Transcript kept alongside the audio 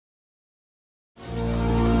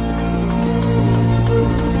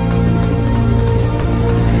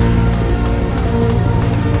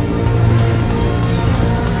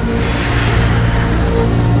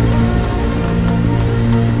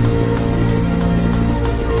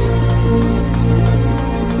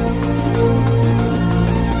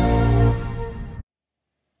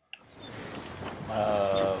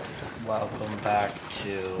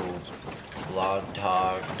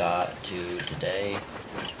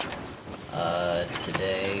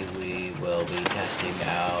Today we will be testing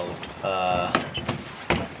out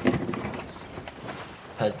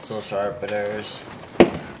pencil sharpeners,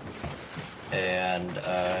 and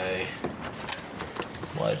I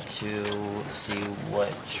want to see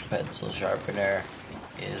which pencil sharpener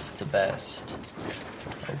is the best.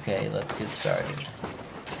 Okay, let's get started.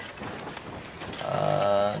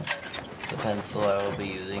 The pencil I will be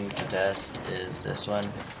using to test is this one.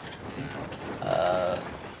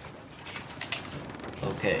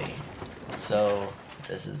 Okay, so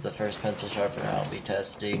this is the first pencil sharpener I'll be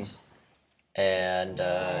testing, and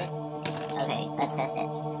okay, let's test it.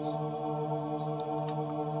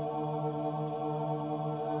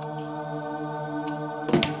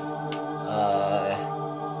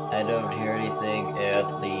 I don't hear anything,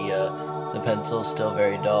 and the pencil is still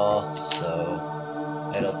very dull, so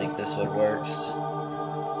I don't think this one works.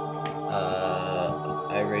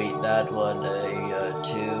 I rate that one a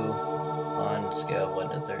 2 on a scale of 1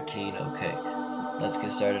 to 13. Okay, let's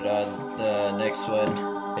get started on the next one.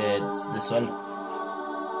 It's this one.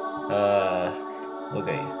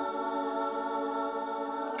 Okay.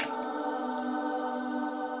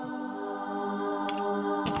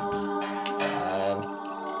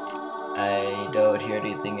 I don't hear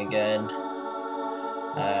anything again.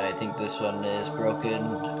 I think this one is broken,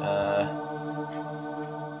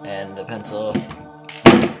 and the pencil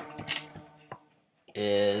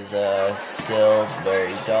is still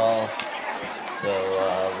very dull, so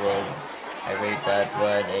I rate that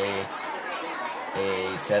one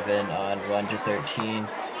a 7 on 1 to 13.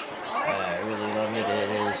 I really love it.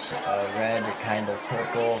 It is red, kind of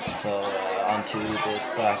purple, so onto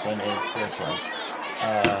this last one is this one.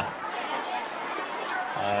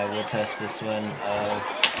 I will test this one.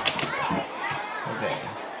 Okay.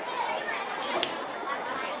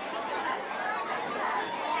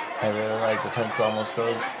 I really like the pencil, almost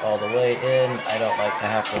goes all the way in. I don't like to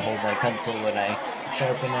have to hold my pencil when I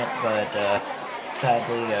sharpen it, but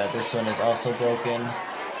sadly this one is also broken.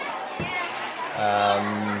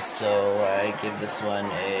 So I give this one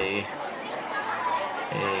a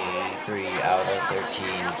 3 out of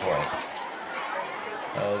 13 points.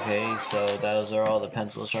 Okay, so those are all the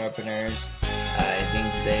pencil sharpeners. I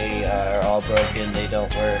think they are all broken, they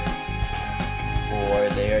don't work, or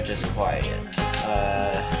they are just quiet.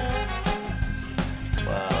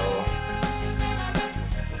 Well,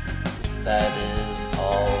 that is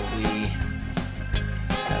all we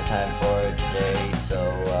have time for today, so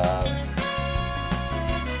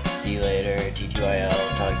see you later, TTYL,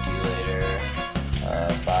 talk to you later,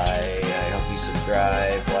 bye. I hope you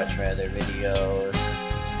subscribe, watch my other videos.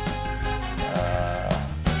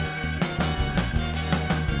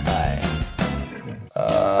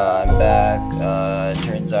 I'm back.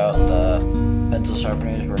 Turns out the pencil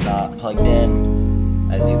sharpeners were not plugged in.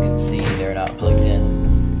 As you can see, they're not plugged in.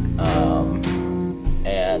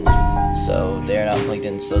 And so they're not plugged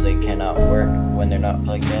in, so they cannot work when they're not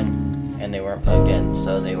plugged in. And they weren't plugged in,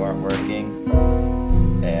 so they weren't working.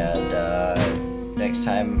 And next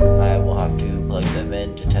time I will have to plug them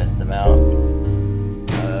in to test them out.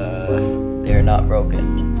 They're not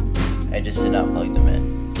broken. I just did not plug them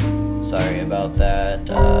in. Sorry about that.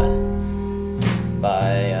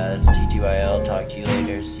 Bye. TTYL, talk to you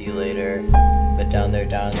later, see you later. Put down in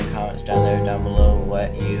the comments down below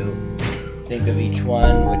what you think of each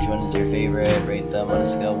one, which one is your favorite, rate them on a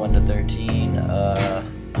scale of 1 to 13.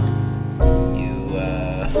 You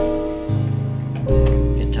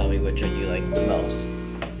can tell me which one you like the most.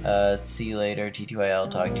 See you later, TTYL,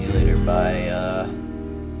 talk to you later, bye.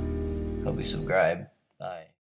 Hope you subscribe. Bye.